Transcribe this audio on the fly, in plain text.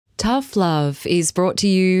Tough Love is brought to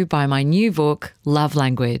you by my new book, Love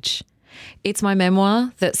Language. It's my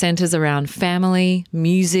memoir that centres around family,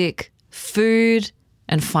 music, food,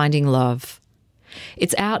 and finding love.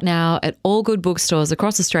 It's out now at all good bookstores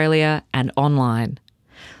across Australia and online.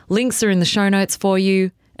 Links are in the show notes for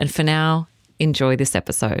you, and for now, enjoy this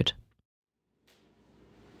episode.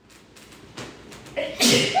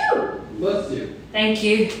 Bless you. Thank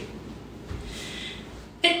you.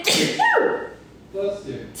 Bless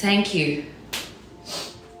you. Thank you.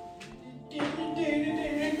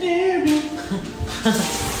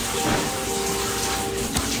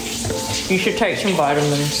 You should take some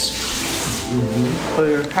vitamins.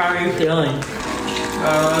 How are you feeling?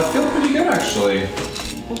 I feel pretty good, actually.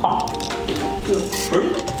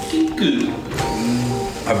 Pretty good.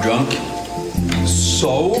 I've drunk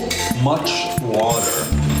so much water.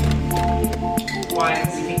 Why?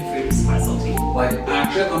 Because you think food is quite salty. Like,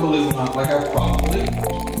 actually, unbelievable. Like, I probably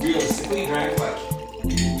realistically drank like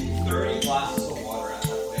 30 glasses of water at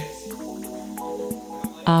that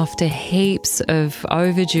place. After heaps of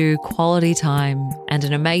overdue quality time and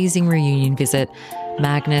an amazing reunion visit,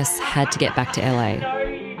 Magnus had to get back to LA.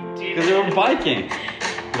 Because they were biking.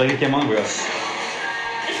 Like, he came on with us.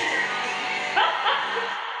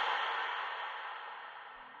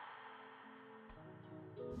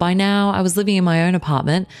 By now, I was living in my own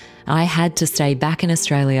apartment. I had to stay back in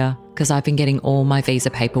Australia because I've been getting all my visa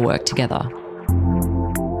paperwork together.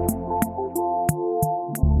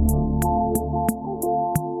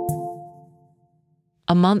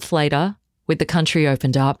 A month later, with the country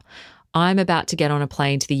opened up, I'm about to get on a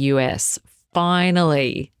plane to the US,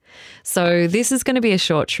 finally. So this is going to be a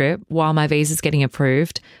short trip while my visa's getting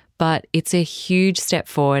approved, but it's a huge step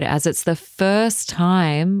forward as it's the first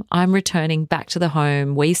time I'm returning back to the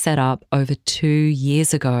home we set up over 2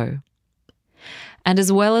 years ago. And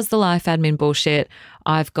as well as the life admin bullshit,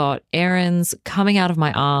 I've got errands coming out of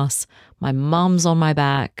my arse, my mum's on my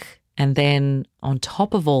back, and then on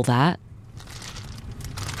top of all that...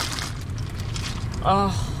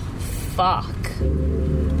 Oh, fuck.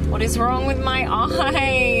 What is wrong with my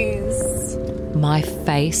eyes? My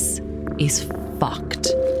face is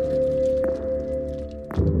fucked.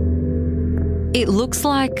 It looks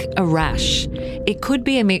like a rash. It could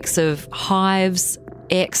be a mix of hives,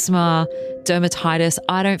 eczema, dermatitis,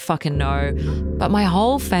 I don't fucking know. But my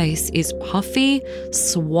whole face is puffy,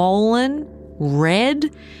 swollen,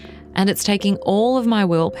 red, and it's taking all of my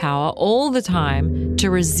willpower all the time to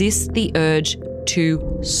resist the urge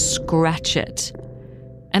to scratch it.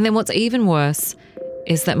 And then what's even worse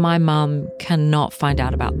is that my mum cannot find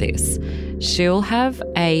out about this. She'll have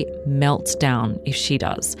a meltdown if she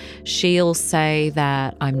does. She'll say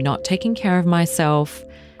that I'm not taking care of myself,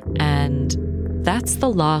 and that's the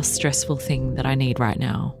last stressful thing that I need right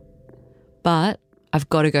now. But I've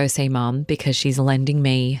got to go see Mum because she's lending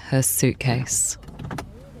me her suitcase.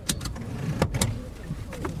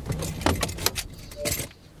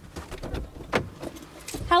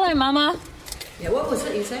 Hello, Mama. Yeah, what was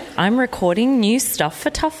it you said? I'm recording new stuff for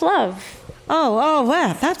Tough Love. Oh,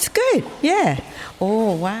 wow, that's good. Yeah.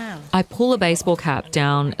 Oh, wow. I pull a baseball cap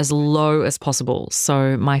down as low as possible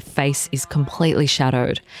so my face is completely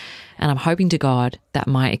shadowed, and I'm hoping to God that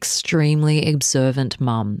my extremely observant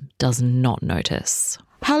mum does not notice.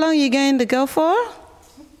 How long are you going to go for?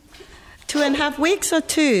 2.5 weeks or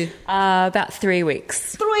 2? About 3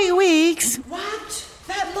 weeks. 3 weeks? What?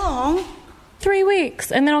 That long? 3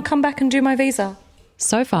 weeks, and then I'll come back and do my visa.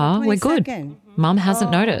 So far, we're good. Mum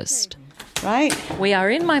hasn't noticed. Right. We are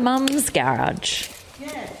in my mum's garage.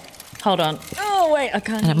 Yeah. Hold on. Oh, wait, I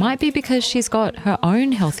can't. And it might be because she's got her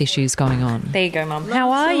own health issues going on. There you go, Mum. How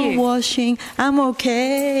are you? Washing. I'm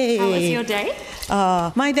okay. How was your day?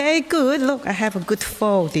 My day good. Look, I have a good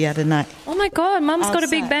fall the other night. Oh, my God. Mum's got a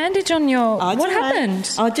big bandage on your... What happened?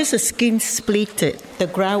 Just a skin split. The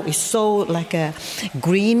ground is so like a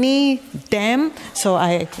greeny, damp. So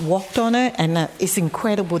I walked on it, and it's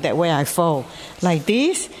incredible that way I fall. Like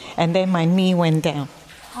this, and then my knee went down.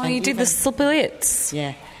 Oh, you did the splits.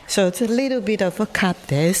 Yeah. So it's a little bit of a cut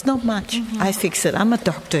there. It's not much. Mm-hmm. I fix it. I'm a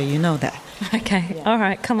doctor, you know that. Okay. Yeah. All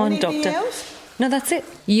right. Come on, Anything doctor. Else? No, that's it.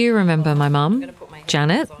 You remember my mum,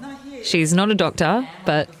 Janet? She's not a doctor,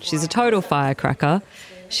 but she's a total firecracker.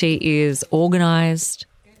 She is organised,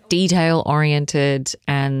 detail-oriented,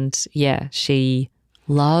 and, yeah, she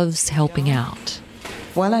loves helping out.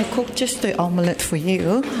 Well, I cooked just the omelette for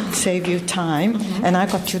you, save you time, and I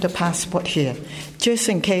got you the passport here. Just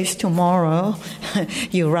in case tomorrow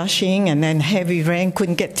you're rushing and then heavy rain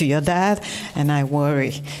couldn't get to your dad, and I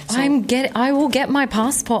worry. So, I will get my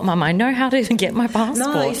passport, Mum. I know how to get my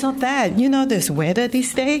passport. no, it's not that. You know this weather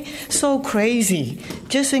this day? So crazy.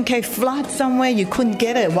 Just in case flood somewhere, you couldn't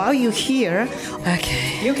get it while you're here.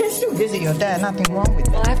 Okay. You can still visit your dad, nothing wrong with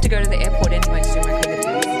that. I have to go to the airport anyway to do my COVID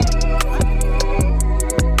test.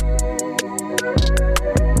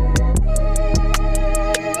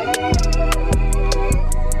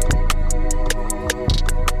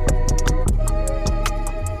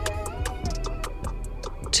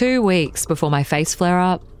 2 weeks before my face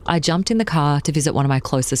flare-up, I jumped in the car to visit one of my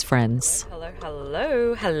closest friends.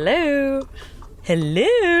 Hello.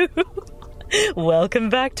 Welcome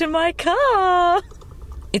back to my car.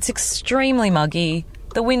 It's extremely muggy.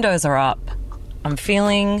 The windows are up. I'm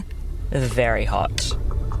feeling very hot.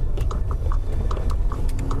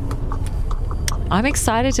 I'm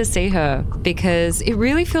excited to see her because it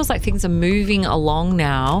really feels like things are moving along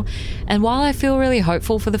now. And while I feel really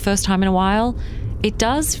hopeful for the first time in a while, it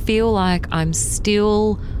does feel like I'm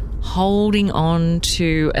still holding on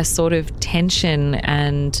to a sort of tension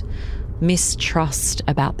and mistrust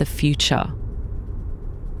about the future.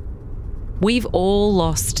 We've all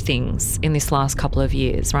lost things in this last couple of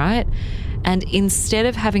years, right? And instead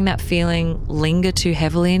of having that feeling linger too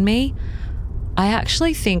heavily in me, I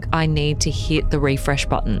actually think I need to hit the refresh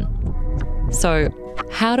button. So,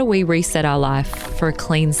 how do we reset our life for a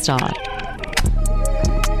clean start?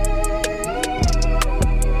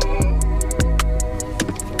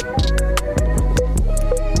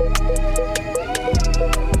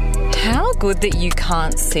 How good that you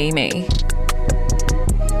can't see me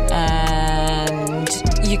and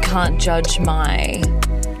you can't judge my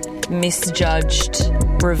misjudged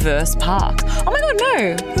reverse park. Oh my god,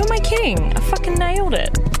 no! Who am I kidding? I fucking nailed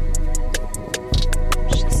it.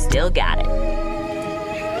 She still got it.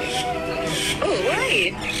 Oh, where are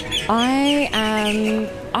you?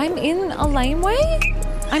 I'm in a laneway.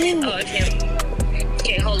 Oh, okay.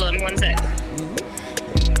 Okay, hold on one sec.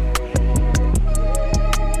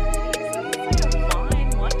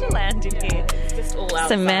 Fine wonderland in here. It's just all outside.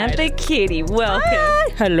 Samantha Kitty,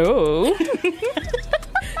 welcome. Hello.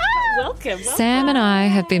 Welcome. Sam and I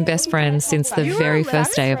have been best friends since the very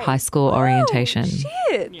first day of high school orientation.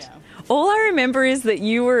 Shit. Yeah. All I remember is that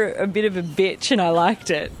you were a bit of a bitch and I liked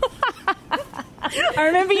it. I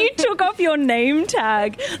remember you took off your name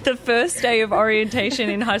tag the first day of orientation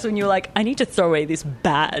in high school and you were like, I need to throw away this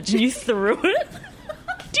badge. And you threw it.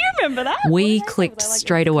 Do you remember that? We clicked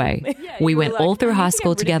straight away. We went all through high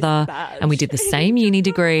school together and we did the same uni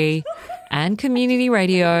degree and community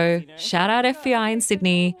radio. Shout out FBI in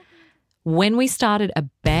Sydney. When we started a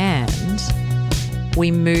band,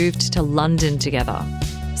 we moved to London together.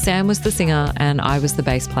 Sam was the singer and I was the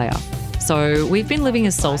bass player. So we've been living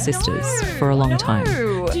as soul sisters for a long time.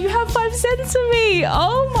 Do you have 5 cents for me?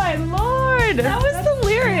 Oh my lord. That was the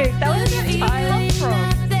lyric. That was the time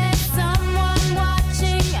from.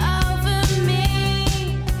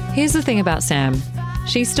 Here's the thing about Sam.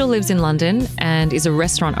 She still lives in London and is a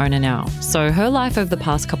restaurant owner now. So her life over the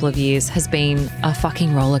past couple of years has been a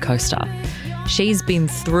fucking roller coaster. She's been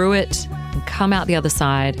through it and come out the other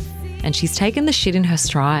side, and she's taken the shit in her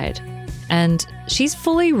stride. And she's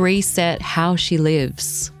fully reset how she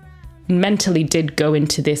lives. Mentally did go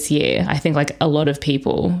into this year, I think like a lot of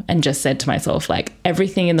people, and just said to myself, like,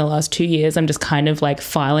 everything in the last 2 years, I'm just kind of like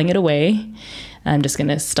filing it away. And I'm just going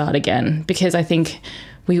to start again, because I think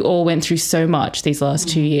we all went through so much these last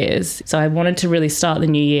 2 years. So I wanted to really start the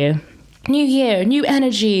new year. New year, new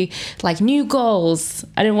energy, like new goals.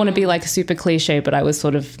 I didn't want to be like super cliche, but I was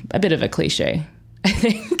sort of a bit of a cliche, I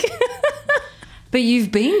think. But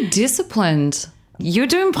you've been disciplined. You're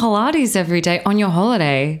doing Pilates every day on your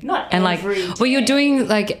holiday. Not and every like, well, you're doing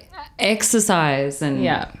like exercise and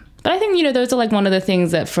yeah. But I think, you know, those are like one of the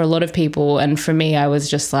things that for a lot of people, and for me, I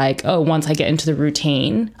was just like, oh, once I get into the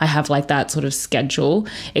routine, I have like that sort of schedule.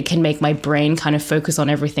 It can make my brain kind of focus on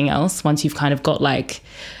everything else once you've kind of got like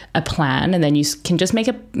a plan, and then you can just make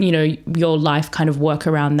your life kind of work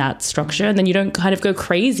around that structure, and then you don't kind of go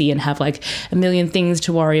crazy and have like a million things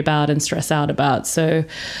to worry about and stress out about. So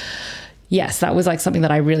yes, that was like something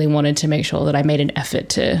that I really wanted to make sure that I made an effort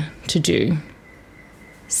to do.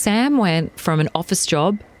 Sam went from an office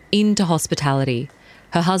job into hospitality.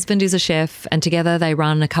 Her husband is a chef and together they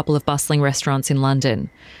run a couple of bustling restaurants in London.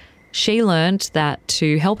 She learned that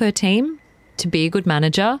to help her team, to be a good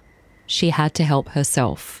manager, she had to help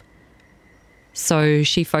herself. So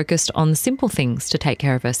she focused on the simple things to take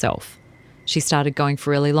care of herself. She started going for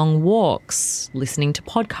really long walks, listening to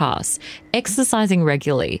podcasts, exercising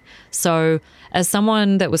regularly. So as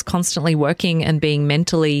someone that was constantly working and being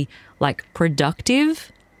mentally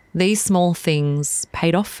productive, these small things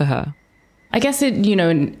paid off for her. I guess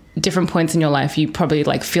in different points in your life, you probably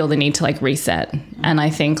feel the need to reset. And I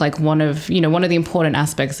think one of the important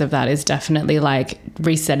aspects of that is definitely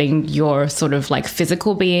resetting your sort of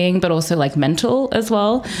physical being, but also mental as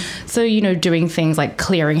well. So, doing things like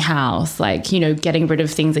clearing house, getting rid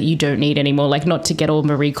of things that you don't need anymore, not to get all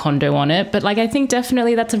Marie Kondo on it. But I think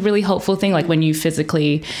definitely that's a really helpful thing. When you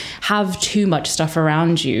physically have too much stuff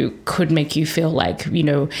around you could make you feel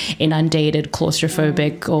inundated,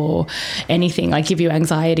 claustrophobic or anything, give you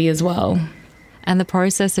anxiety as well. And the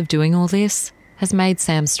process of doing all this has made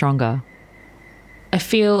Sam stronger. I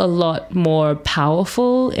feel a lot more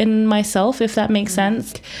powerful in myself, if that makes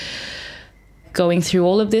sense. Going through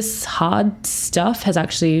all of this hard stuff has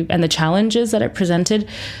actually, and the challenges that it presented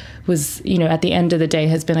was, at the end of the day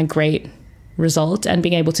has been a great result, and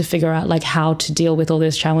being able to figure out how to deal with all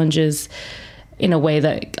those challenges in a way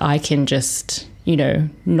that I can just,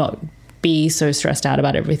 not be so stressed out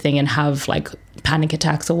about everything and have panic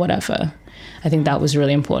attacks or whatever. I think that was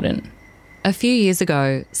really important. A few years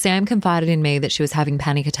ago, Sam confided in me that she was having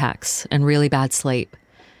panic attacks and really bad sleep.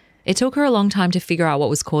 It took her a long time to figure out what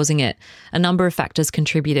was causing it. A number of factors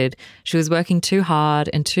contributed. She was working too hard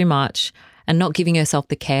and too much and not giving herself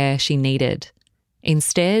the care she needed.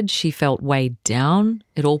 Instead, she felt weighed down,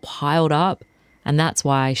 it all piled up, and that's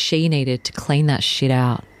why she needed to clean that shit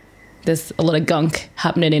out. There's a lot of gunk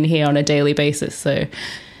happening in here on a daily basis, so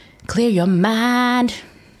clear your mind.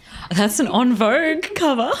 That's an En Vogue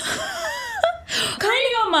cover. Clear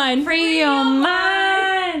your mind. Free your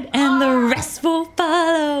mind, and the rest will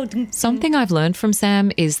follow. Something I've learned from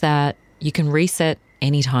Sam is that you can reset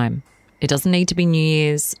anytime. It doesn't need to be New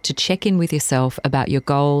Year's to check in with yourself about your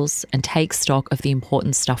goals and take stock of the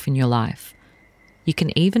important stuff in your life. You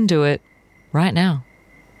can even do it right now.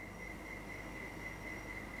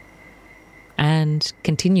 And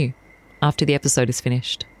continue after the episode is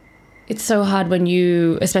finished. It's so hard when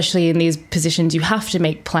you, especially in these positions, you have to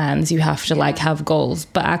make plans, you have to have goals.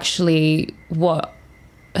 But actually what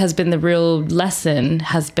has been the real lesson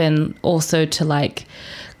has been also to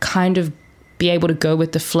kind of be able to go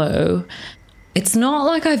with the flow. It's not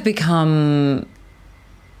like I've become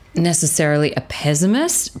necessarily a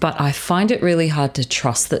pessimist, but I find it really hard to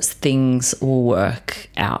trust that things will work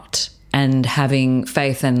out, and having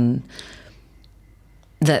faith and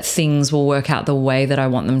that things will work out the way that I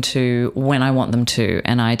want them to, when I want them to.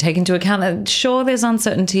 And I take into account that, sure, there's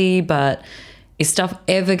uncertainty, but is stuff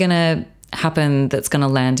ever going to happen that's going to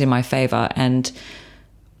land in my favor? And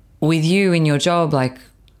with you in your job,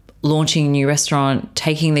 launching a new restaurant,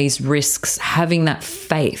 taking these risks, having that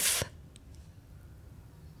faith,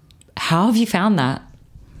 how have you found that?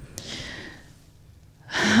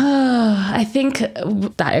 I think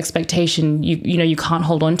that expectation, you can't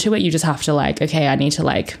hold on to it. You just have to okay, I need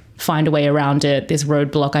to find a way around it. This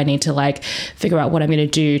roadblock, I need to figure out what I'm going to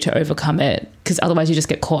do to overcome it. Because otherwise you just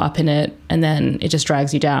get caught up in it and then it just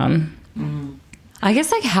drags you down. I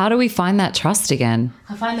guess how do we find that trust again?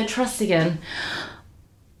 I find the trust again.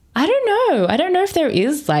 I don't know. I don't know if there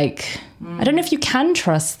is I don't know if you can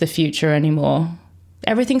trust the future anymore.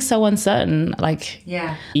 Everything's so uncertain.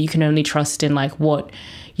 You can only trust in what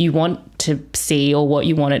you want to see or what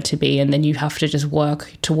you want it to be, and then you have to just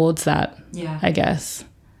work towards that. Yeah, I guess.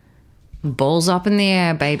 Balls up in the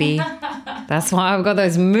air, baby. That's why I've got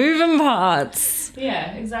those moving parts.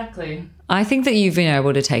 Yeah, exactly. I think that you've been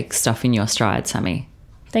able to take stuff in your stride, Sammy.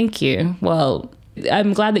 Thank you. Well,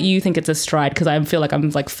 I'm glad that you think it's a stride, because I feel like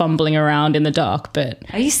I'm fumbling around in the dark. But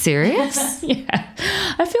are you serious? Yeah,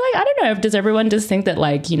 I feel I don't know. Does everyone just think that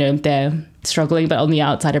they're struggling, but on the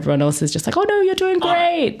outside everyone else is just oh no, you're doing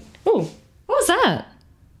great. Oh, what was that?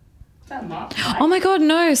 Is that Mark? Oh my god,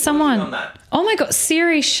 no! Someone. Oh my god,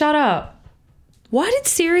 Siri, shut up! Why did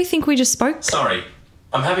Siri think we just spoke? Sorry,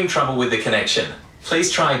 I'm having trouble with the connection.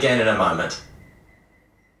 Please try again in a moment.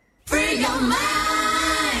 Free your mind.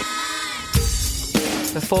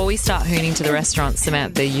 Before we start hooning to the restaurant,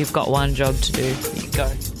 Samantha, you've got one job to do. You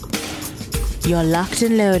go. You're locked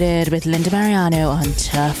and loaded with Linda Mariano on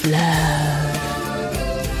Tough Love.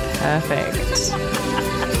 Perfect.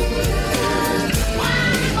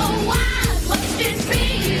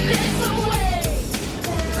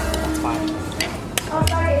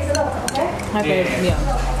 Hi, babe.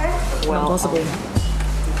 Yeah. Well, possible.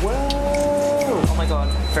 Whoa! Oh my god.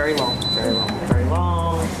 Very long. Very long. Very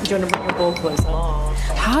long. Do you want to bring the bowl closer?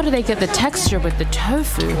 How do they get the texture with the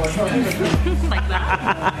tofu? Like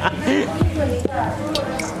that.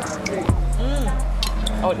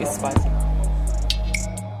 Oh, it is spicy.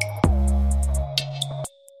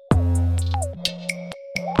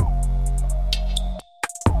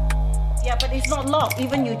 Yeah, but it's not locked.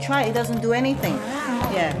 Even you try, it doesn't do anything.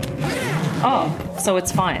 Yeah. Oh, so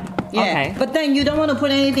it's fine. Yeah. Okay. But then you don't want to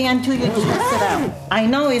put anything until you test it out. I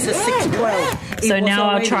know it's a 612. So now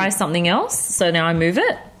I'll try something else. So now I move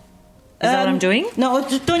it. Is that what I'm doing? No,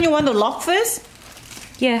 don't you want to lock first?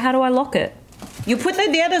 Yeah, how do I lock it? You put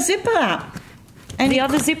the other zipper up. And The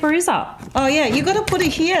other zipper is up. Oh, yeah, you got to put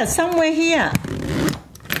it here, somewhere here.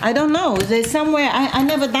 I don't know. There's somewhere. I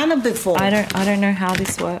never done it before. I don't know how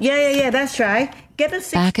this works. Yeah, that's right. Get a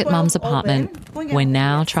 612 Back at Mum's open. apartment, Bring it we're up.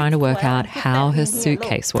 now trying to work out Put how that her in here.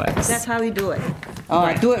 suitcase Look, works. That's how we do it. All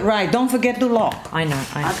right, do it right. Don't forget to lock. I know.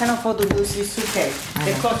 I can't afford to lose this suitcase.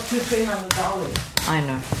 They cost $200-$300. I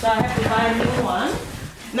know. So I have to buy a new one.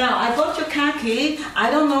 Now, I got your car key.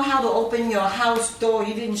 I don't know how to open your house door.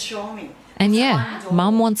 You didn't show me. And yeah,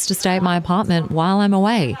 Mum wants to stay at my apartment while I'm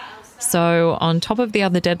away. So on top of the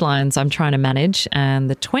other deadlines I'm trying to manage and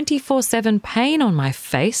the 24/7 pain on my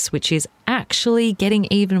face, which is actually getting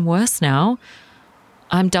even worse now,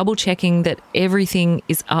 I'm double checking that everything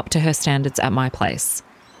is up to her standards at my place.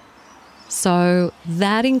 So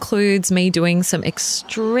that includes me doing some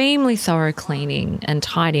extremely thorough cleaning and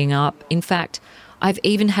tidying up. In fact, I've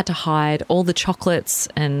even had to hide all the chocolates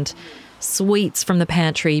and sweets from the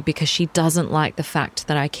pantry because she doesn't like the fact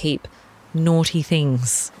that I keep naughty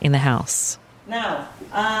things in the house. Now,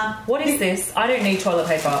 What is this? I don't need toilet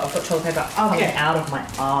paper. I've got toilet paper coming out of my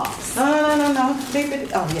arse. No. Leave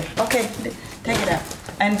it. Oh, yeah. Okay, take it out.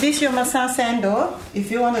 And this your massage sandal,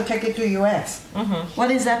 if you want to take it to US. Mm-hmm.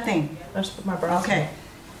 What is that thing? I just put my bra. Okay.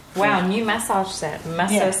 Wow, new massage set.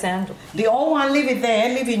 Sandal. The old one, leave it there.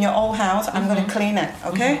 Leave in your old house. I'm going to clean it,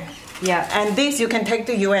 okay? Yeah. And this you can take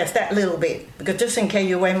to US, that little bit. Because just in case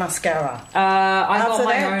you wear mascara. I After got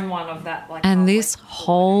my that- own one of that. And this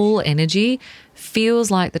whole energy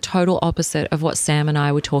feels like the total opposite of what Sam and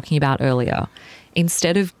I were talking about earlier.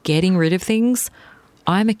 Instead of getting rid of things,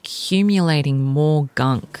 I'm accumulating more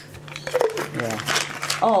gunk. Yeah.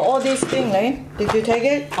 Oh, all this thing, eh? Did you take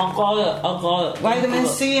it? I got it. Vitamin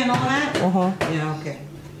C and all that? Yeah, okay.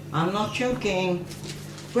 I'm not joking.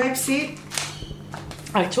 Grape seed?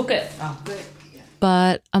 I took it. Oh, good.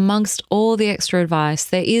 But amongst all the extra advice,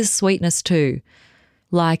 there is sweetness too,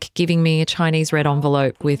 like giving me a Chinese red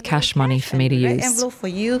envelope with cash money for me to Red use. envelope for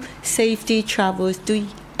you. Safety travels to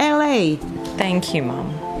LA. Thank you,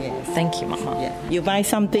 Mum. Yes. Thank you, Mama. Yeah. You buy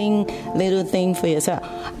something, little thing for yourself.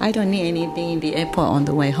 I don't need anything in the airport on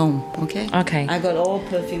the way home, okay? Okay. I got all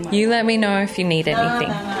perfume. You let me know if you need anything.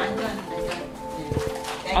 No, I'm done.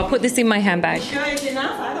 I'll put this in my handbag. Sure it's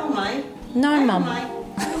enough? I don't mind. No, Mum.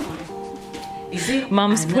 Is it?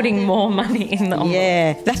 Mum's putting more money in the envelope.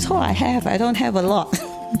 Yeah, that's all I have. I don't have a lot.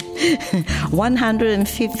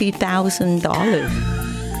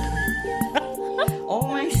 $150,000. All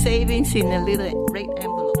my savings in a little red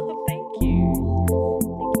envelope. Thank you.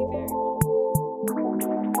 Thank you very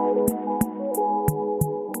much.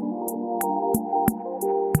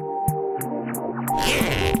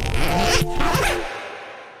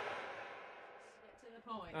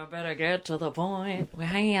 I better get to the point. We're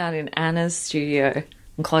hanging out in Anna's studio.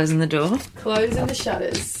 I'm closing the door. Closing the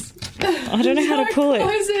shutters. I don't know how to pull it.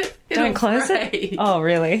 Close it. Don't close it? Oh,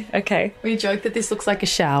 really? Okay. We joke that this looks like a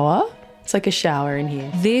shower. It's like a shower in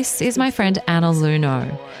here. This is my friend Anna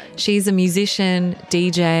Lunoe. She's a musician,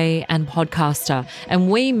 DJ, and podcaster. And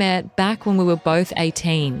we met back when we were both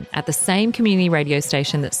 18 at the same community radio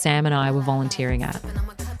station that Sam and I were volunteering at.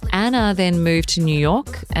 Anna then moved to New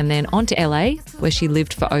York and then on to LA, where she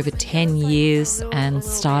lived for over 10 years and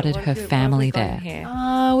started her family there.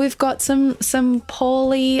 We've got some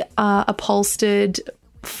poorly upholstered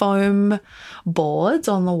foam boards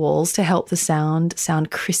on the walls to help the sound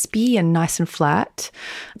crispy and nice and flat.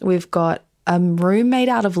 We've got a room made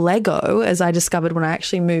out of Lego, as I discovered when I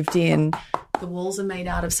actually moved in. The walls are made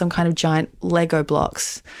out of some kind of giant Lego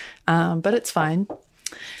blocks, but it's fine.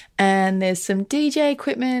 And there's some DJ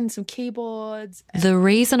equipment, some keyboards. The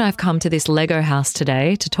reason I've come to this Lego house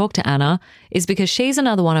today to talk to Anna is because she's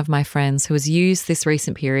another one of my friends who has used this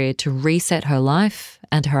recent period to reset her life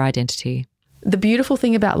and her identity. The beautiful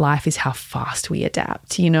thing about life is how fast we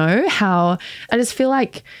adapt, you know, how I just feel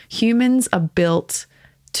like humans are built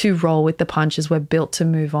to roll with the punches. We're built to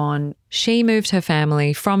move on. She moved her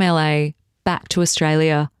family from LA back to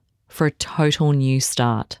Australia for a total new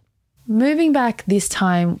start. Moving back this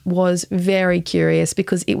time was very curious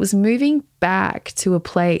because it was moving back to a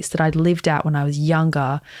place that I'd lived at when I was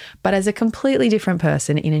younger, but as a completely different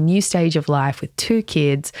person in a new stage of life with 2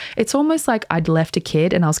 kids. It's almost like I'd left a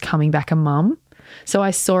kid and I was coming back a mum. So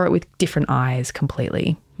I saw it with different eyes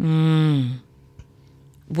completely.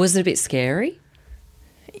 Was it a bit scary?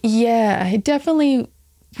 Yeah, it definitely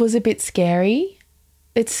was a bit scary.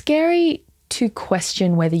 It's scary to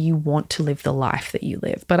question whether you want to live the life that you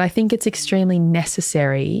live, but I think it's extremely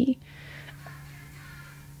necessary.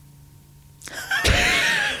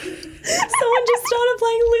 Someone just started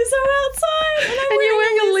playing Lizzo outside and you're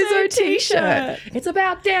wearing a Lizzo t-shirt. It's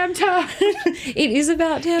about damn time. It is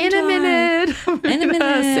about damn in time. A minute. In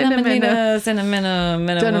a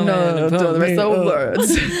minute. Don't know the rest of the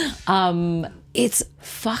words. It's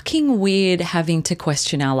fucking weird having to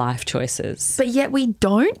question our life choices. But yet we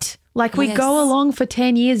don't. Like we go along for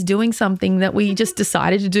 10 years doing something that we just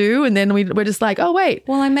decided to do, and then we're just like, oh, wait.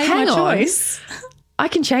 Well, I made my choice. I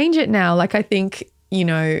can change it now. Like I think, you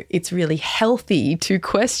know, it's really healthy to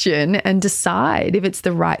question and decide if it's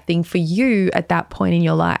the right thing for you at that point in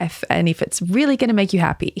your life and if it's really going to make you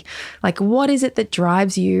happy. Like, what is it that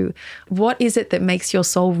drives you? What is it that makes your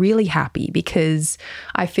soul really happy? Because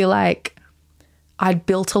I feel like I'd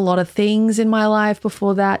built a lot of things in my life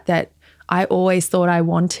before that I always thought I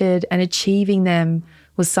wanted, and achieving them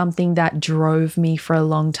was something that drove me for a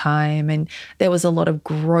long time. And there was a lot of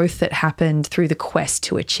growth that happened through the quest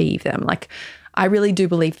to achieve them. Like, I really do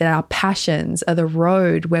believe that our passions are the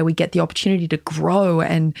road where we get the opportunity to grow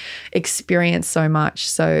and experience so much.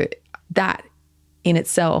 So that in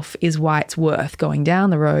itself is why it's worth going down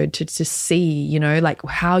the road to see, you know, like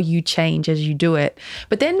how you change as you do it.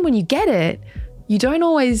 But then when you get it, you don't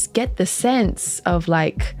always get the sense of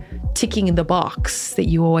like ticking the box that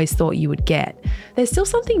you always thought you would get. There's still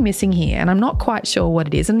something missing here, and I'm not quite sure what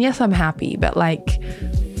it is. And yes, I'm happy, but like,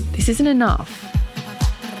 this isn't enough.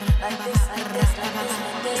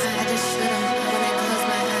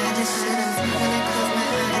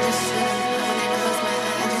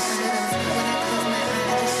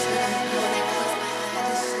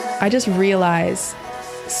 I just realized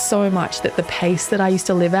so much that the pace that I used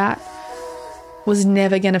to live at was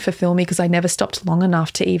never going to fulfill me because I never stopped long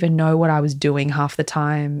enough to even know what I was doing half the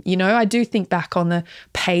time. You know, I do think back on the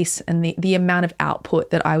pace and the amount of output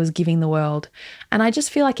that I was giving the world, and I just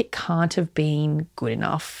feel like it can't have been good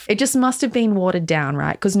enough. It just must have been watered down,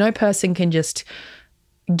 right? Because no person can just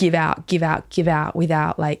give out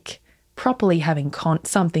without like properly having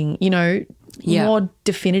something, you know, more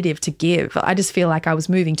definitive to give. I just feel like I was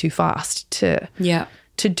moving too fast to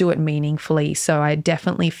do it meaningfully. So I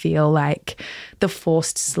definitely feel like the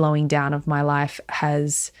forced slowing down of my life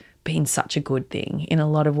has been such a good thing in a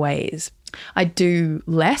lot of ways. I do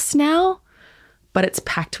less now, but it's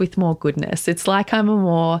packed with more goodness. It's like I'm a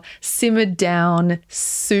more simmered down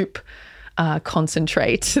soup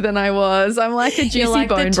concentrate than I was. I'm like a juicy You're like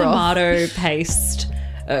bone the broth. tomato paste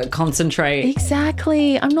concentrate.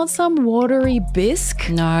 Exactly. I'm not some watery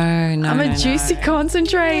bisque. No. I'm a juicy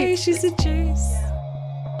concentrate. Hey, she's a juice.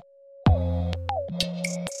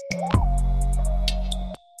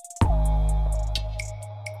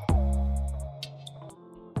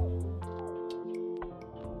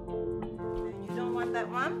 That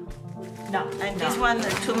one? No. And this one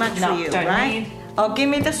is too much for you, right? Oh, give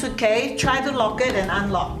me the suitcase. Try to lock it and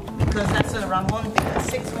unlock because that's a Ramon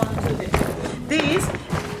 612. This,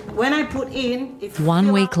 when I put in, it's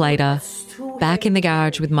 1 week later, back in the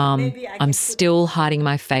garage with Mum, I'm still hiding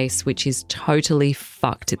my face, which is totally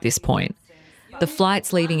fucked at this point. The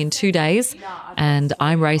flight's leaving in 2 days, and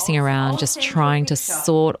I'm racing around just trying to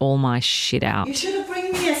sort all my shit out. You should have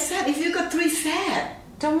bring me a set if you got 3 sets.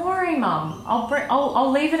 Don't worry, Mum.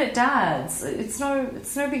 I'll leave it at Dad's. It's no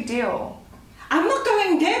big deal. I'm not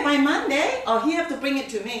going there by Monday. Oh, he have to bring it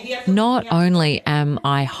to me. Not only am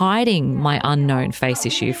I hiding my unknown face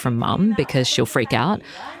issue from Mum because she'll freak out,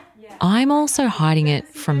 I'm also hiding it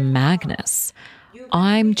from Magnus.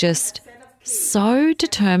 I'm just so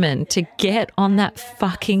determined to get on that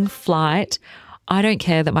fucking flight. I don't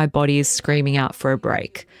care that my body is screaming out for a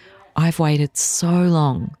break. I've waited so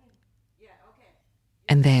long.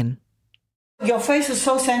 And then, your face is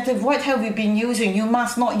so sensitive. What have you been using? You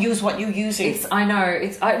must not use what you're using. I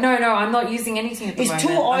know. No, I'm not using anything at the moment.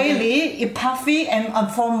 It's too oily, it's puffy,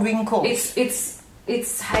 and form wrinkles.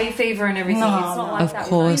 It's hay fever and everything. No, it's not like that. Of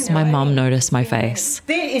course, my mum noticed my face.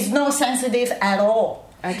 This is not sensitive at all.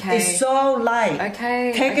 Okay. It's so light.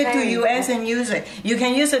 Okay. Take it to US and use it. You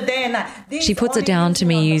can use it day and night. She puts it down to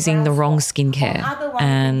me using the wrong skincare.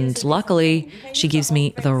 And luckily, she gives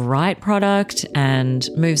me the right product and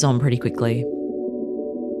moves on pretty quickly.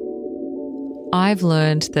 I've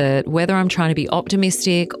learned that whether I'm trying to be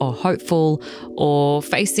optimistic or hopeful or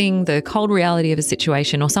facing the cold reality of a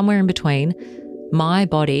situation or somewhere in between, my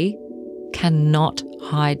body cannot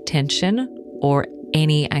hide tension or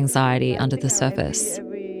any anxiety under the surface.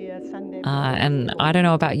 And I don't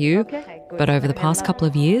know about you, but over the past couple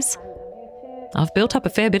of years, I've built up a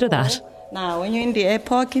fair bit of that. Now, when you're in the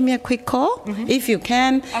airport, give me a quick call if you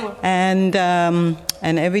can. And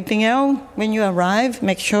everything else, when you arrive,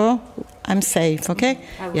 make sure I'm safe, okay?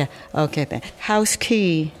 Yeah, okay then. House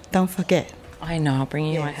key, don't forget. I know, I'll bring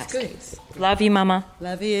you my house keys. Love you, Mama.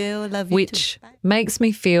 Love you too. Which makes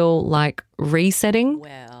me feel like resetting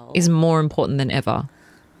is more important than ever.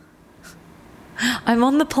 I'm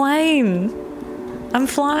on the plane. I'm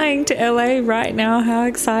flying to LA right now. How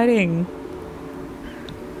exciting.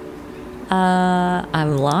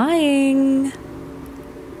 I'm lying.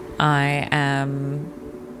 I am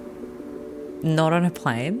not on a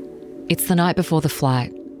plane. It's the night before the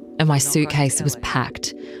flight and my suitcase was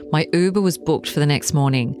packed. My Uber was booked for the next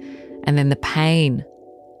morning and then the pain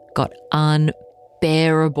got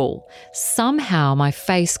unbearable. Somehow my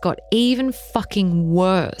face got even fucking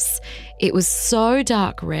worse. It was so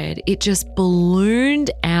dark red, it just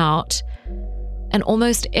ballooned out, and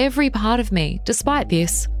almost every part of me, despite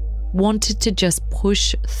this, wanted to just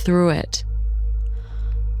push through it.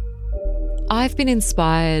 I've been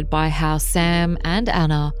inspired by how Sam and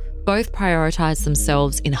Anna both prioritize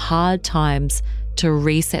themselves in hard times to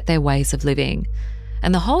reset their ways of living.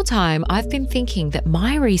 And the whole time I've been thinking that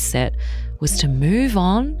my reset was to move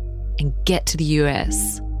on and get to the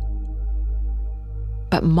US.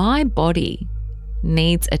 But my body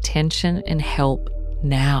needs attention and help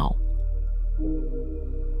now.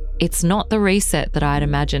 It's not the reset that I'd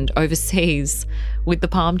imagined overseas with the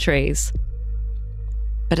palm trees,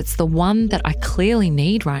 but it's the one that I clearly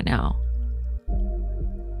need right now.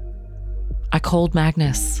 I called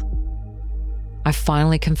Magnus. I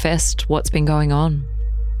finally confessed what's been going on.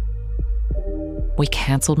 We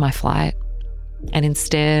cancelled my flight, and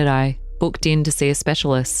instead I booked in to see a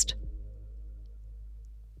specialist.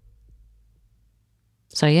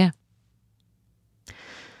 So yeah.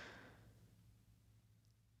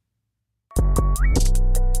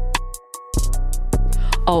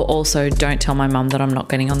 Oh, also, don't tell my mum that I'm not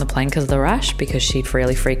getting on the plane because of the rash, because she'd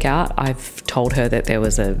really freak out. I've told her that there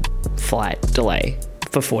was a flight delay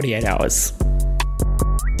for 48 hours.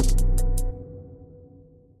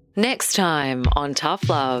 Next time on Tough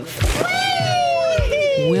Love.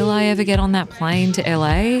 Will I ever get on that plane to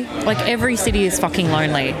LA? Like, every city is fucking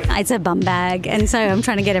lonely. It's a bum bag, and so I'm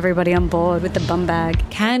trying to get everybody on board with the bum bag.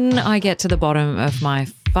 Can I get to the bottom of my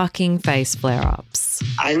fucking face flare-ups?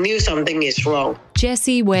 I knew something is wrong.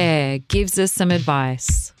 Jessie Ware gives us some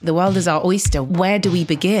advice. The world is our oyster. Where do we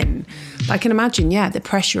begin? I can imagine, the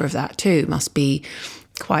pressure of that too must be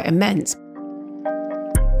quite immense.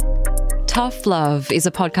 Tough Love is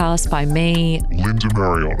a podcast by me, Linda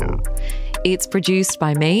Mariano. It's produced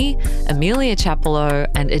by me, Amelia Chapello,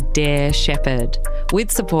 and Adair Shepherd, with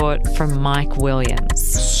support from Mike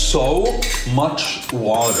Williams. So much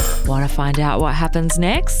water. Want to find out what happens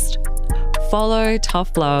next? Follow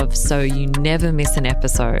Tough Love so you never miss an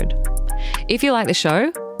episode. If you like the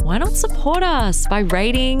show, why not support us by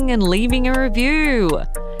rating and leaving a review?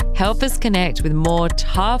 Help us connect with more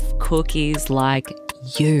tough cookies like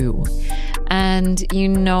you. And you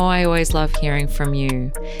know I always love hearing from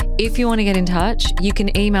you. If you want to get in touch, you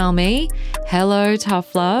can email me,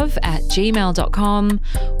 hellotoughlove@gmail.com,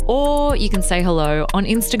 or you can say hello on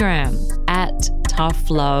Instagram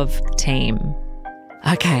 @toughloveteam.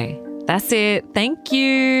 Okay, that's it. Thank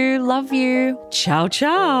you. Love you. Ciao,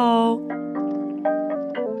 ciao.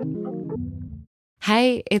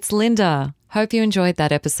 Hey, it's Linda. Hope you enjoyed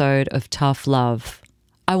that episode of Tough Love.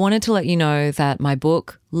 I wanted to let you know that my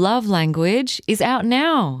book, Love Language, is out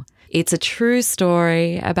now. It's a true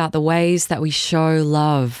story about the ways that we show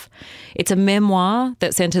love. It's a memoir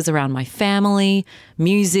that centers around my family,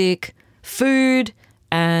 music, food,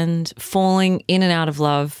 and falling in and out of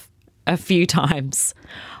love a few times.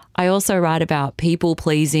 I also write about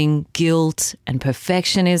people-pleasing, guilt, and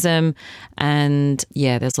perfectionism. And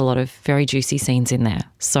there's a lot of very juicy scenes in there.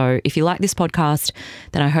 So if you like this podcast,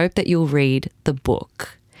 then I hope that you'll read the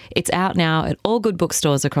book. It's out now at all good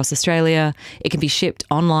bookstores across Australia. It can be shipped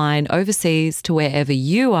online, overseas, to wherever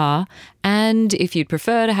you are. And if you'd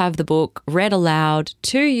prefer to have the book read aloud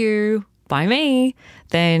to you by me,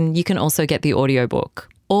 then you can also get the audiobook.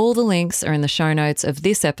 All the links are in the show notes of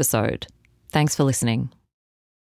this episode. Thanks for listening.